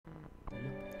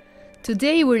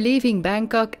Today we're leaving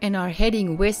Bangkok and are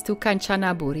heading west to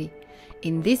Kanchanaburi.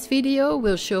 In this video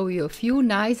we'll show you a few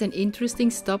nice and interesting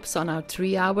stops on our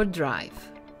 3-hour drive.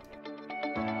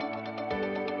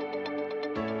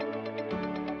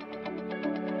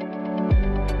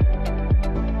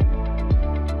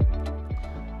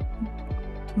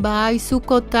 Bye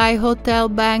Sukhothai Hotel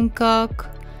Bangkok.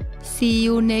 See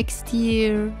you next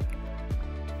year.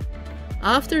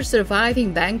 After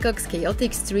surviving Bangkok's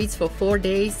chaotic streets for 4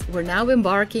 days, we're now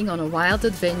embarking on a wild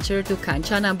adventure to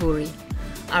Kanchanaburi.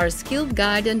 Our skilled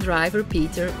guide and driver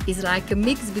Peter is like a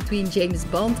mix between James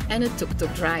Bond and a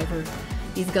tuk-tuk driver.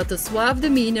 He's got a suave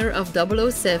demeanor of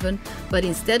 007, but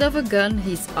instead of a gun,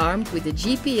 he's armed with a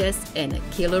GPS and a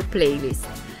killer playlist.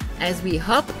 As we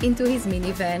hop into his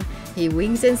minivan, he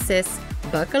winks and says,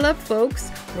 "Buckle up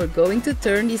folks, we're going to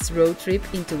turn this road trip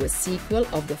into a sequel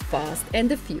of The Fast and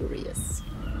the Furious."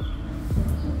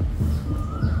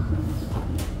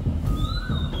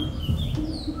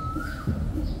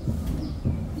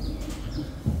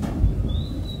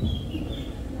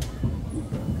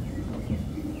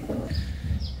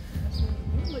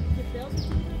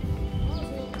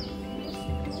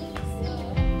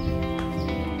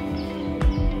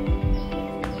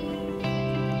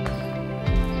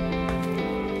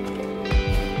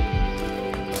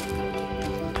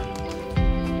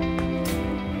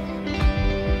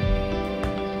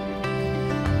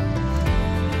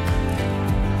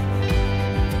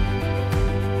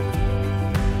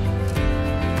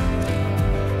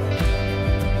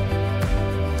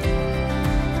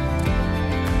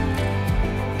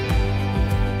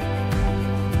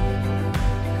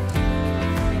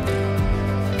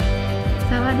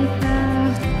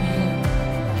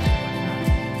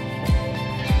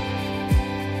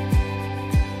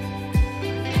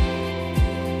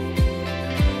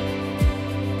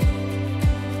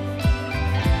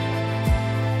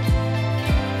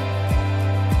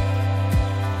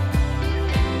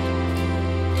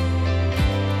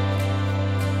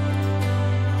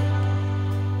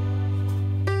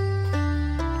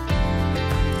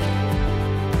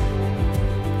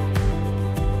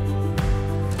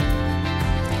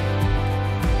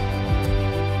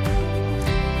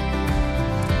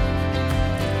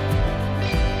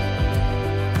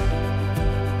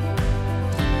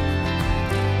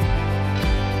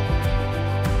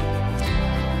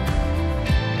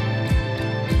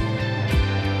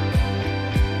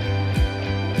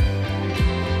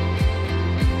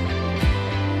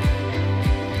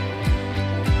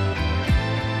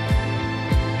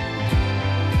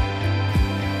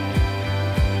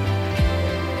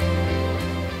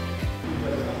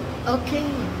 Okay,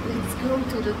 let's go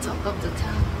to the top of the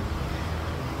town.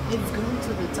 Let's go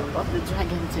to the top of the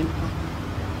Dragon Temple.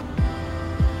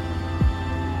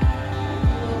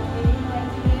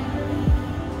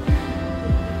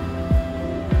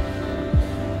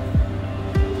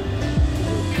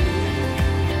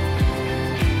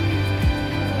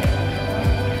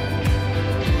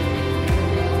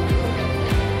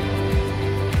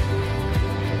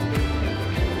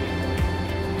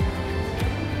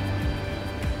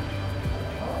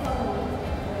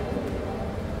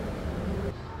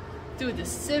 To the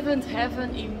 7th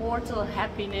heaven, immortal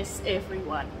happiness,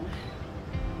 everyone.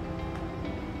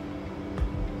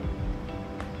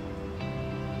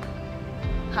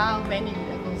 How many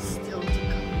levels still to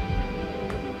come?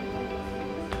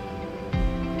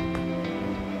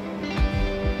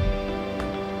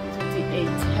 To the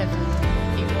 8th heaven,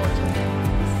 immortal happiness.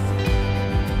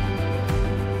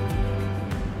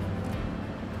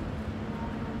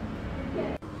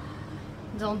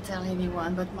 Don't tell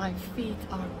anyone, but my feet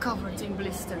are covered in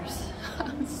blisters.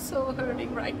 I'm so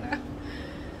hurting right now.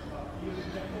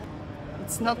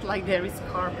 It's not like there is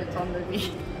carpet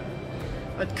underneath.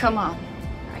 But come on,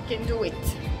 I can do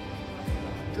it.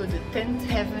 To the 10th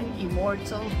heaven,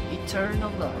 immortal,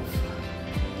 eternal love.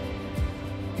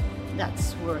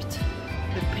 That's worth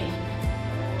the pain.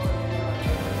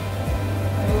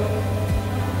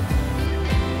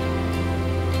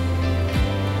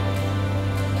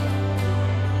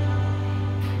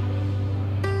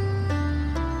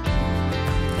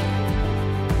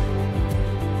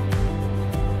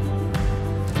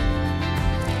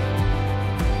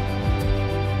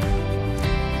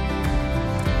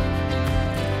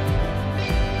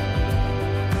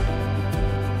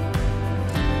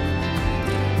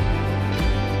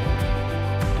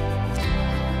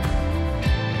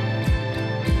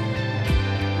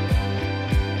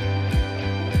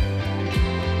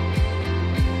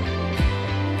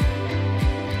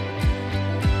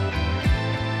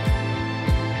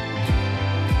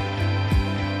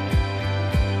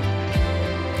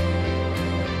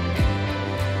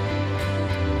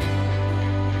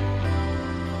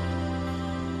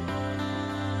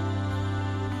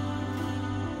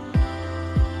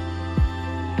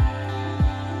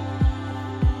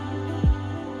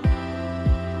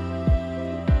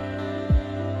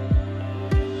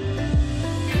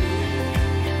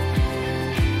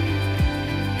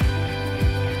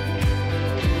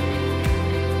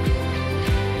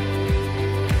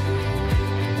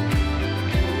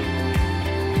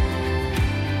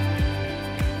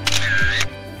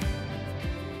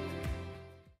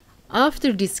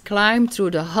 After this climb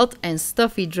through the hot and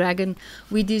stuffy dragon,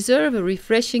 we deserve a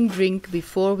refreshing drink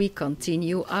before we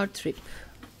continue our trip.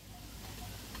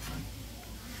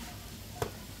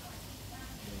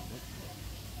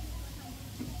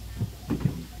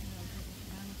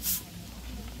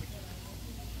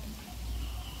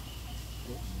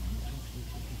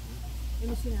 En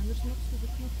misschien anders nog, zoek ik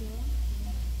nog wel.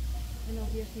 En dan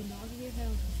eerst die morgen weer bij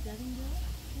ons bestelling doen.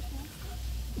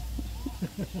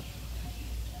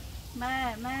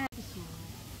 Maar. En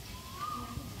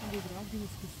die er ook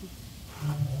dingetjes zit.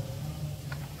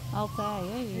 Altijd,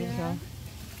 hè? Hier zo. Ja,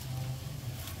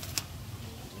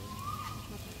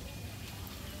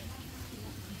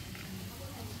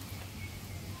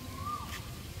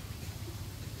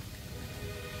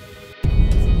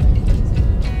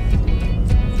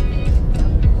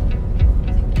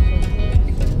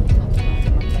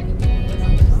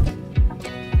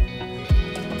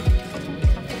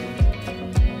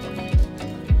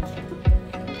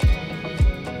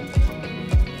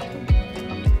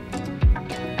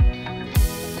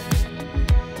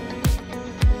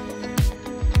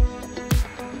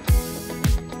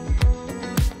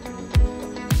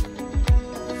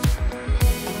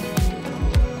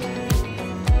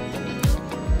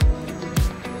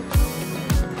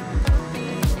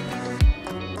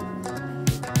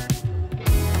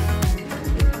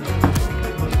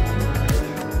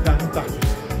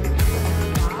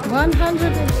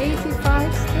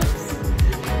 185 steps.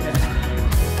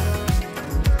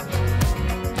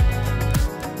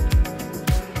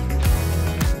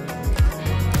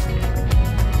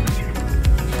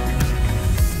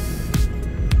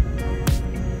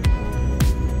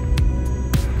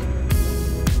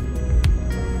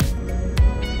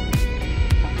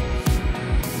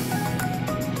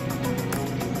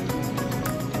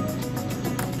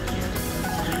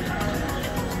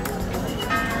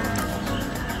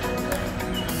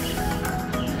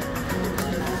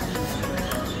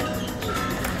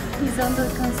 He's under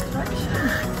construction.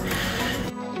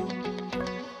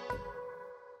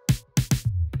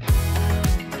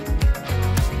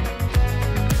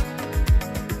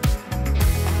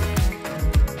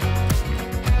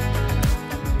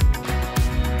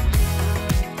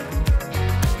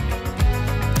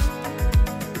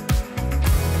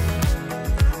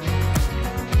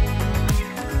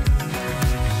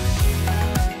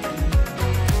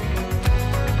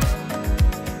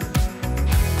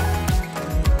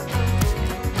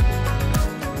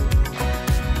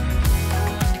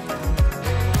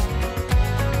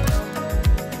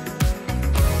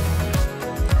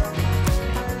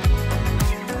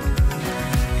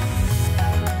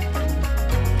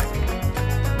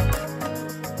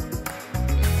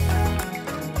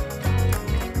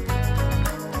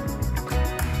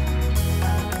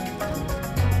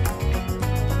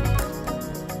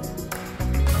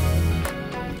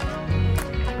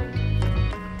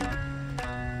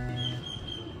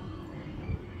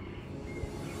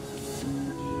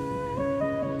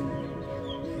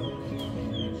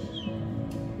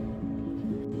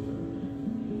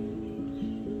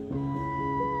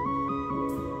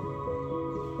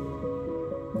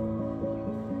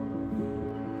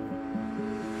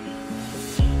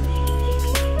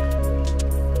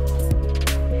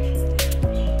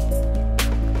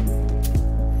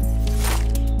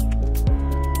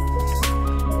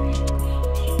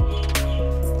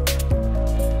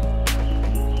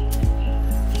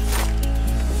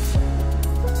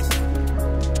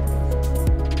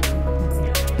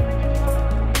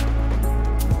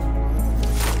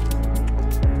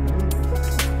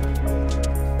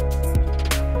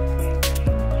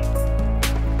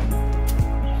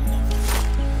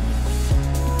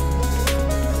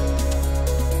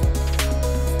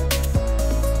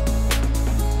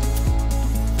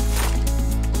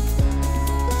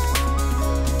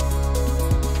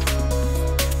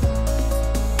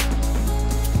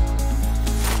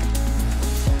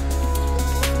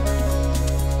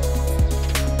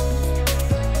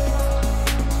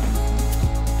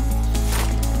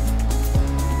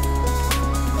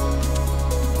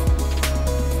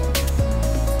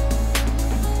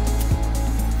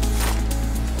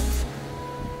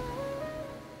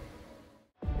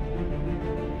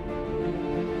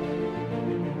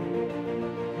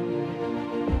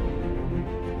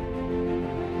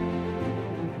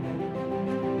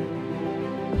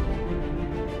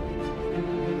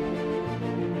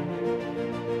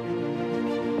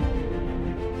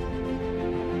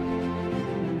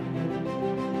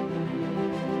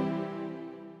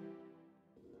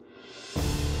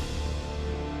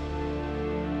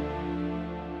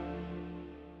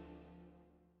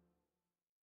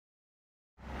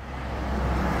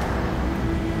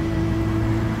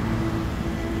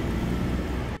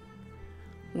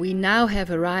 We now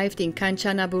have arrived in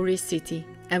Kanchanaburi city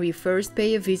and we first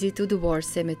pay a visit to the war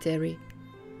cemetery.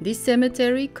 This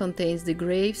cemetery contains the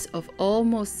graves of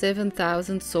almost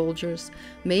 7,000 soldiers,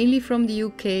 mainly from the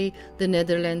UK, the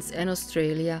Netherlands and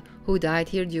Australia, who died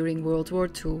here during World War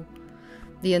II.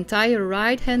 The entire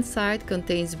right-hand side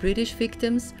contains British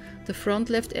victims, the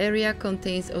front left area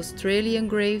contains Australian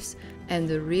graves and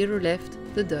the rear left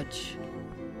the Dutch.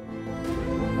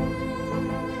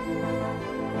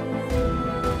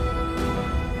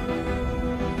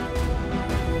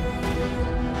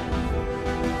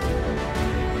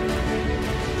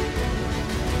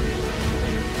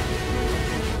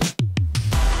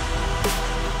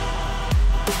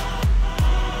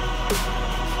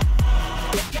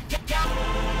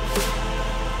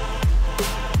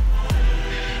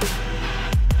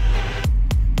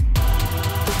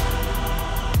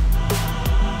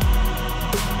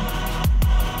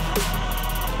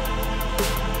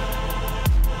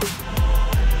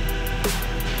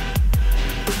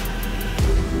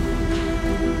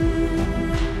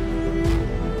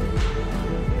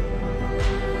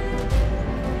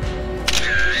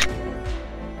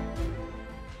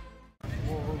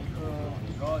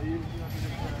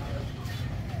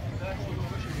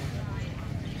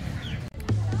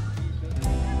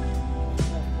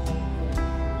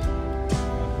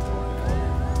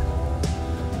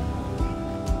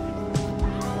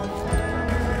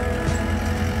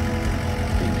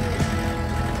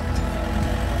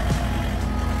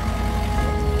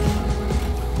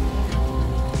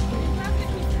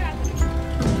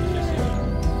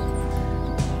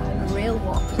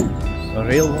 A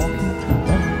rail walk?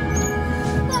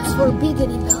 It's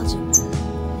forbidden in Belgium.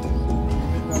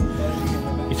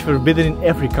 It's forbidden in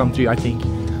every country, I think.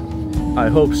 I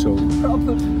hope so.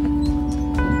 Probably.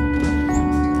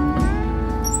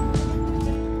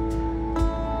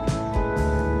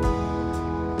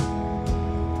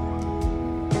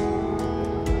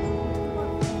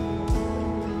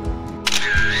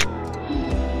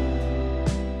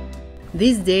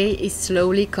 This day is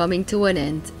slowly coming to an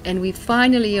end and we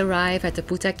finally arrive at the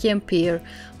Putakien Pier,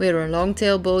 where a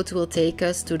longtail boat will take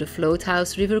us to the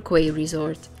Floathouse River Quay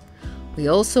Resort. We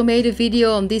also made a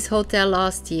video on this hotel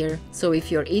last year, so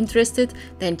if you're interested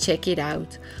then check it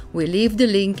out. We'll leave the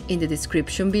link in the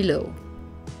description below.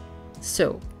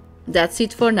 So, that's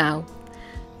it for now.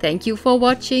 Thank you for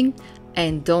watching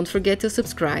and don't forget to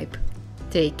subscribe.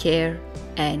 Take care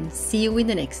and see you in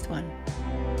the next one.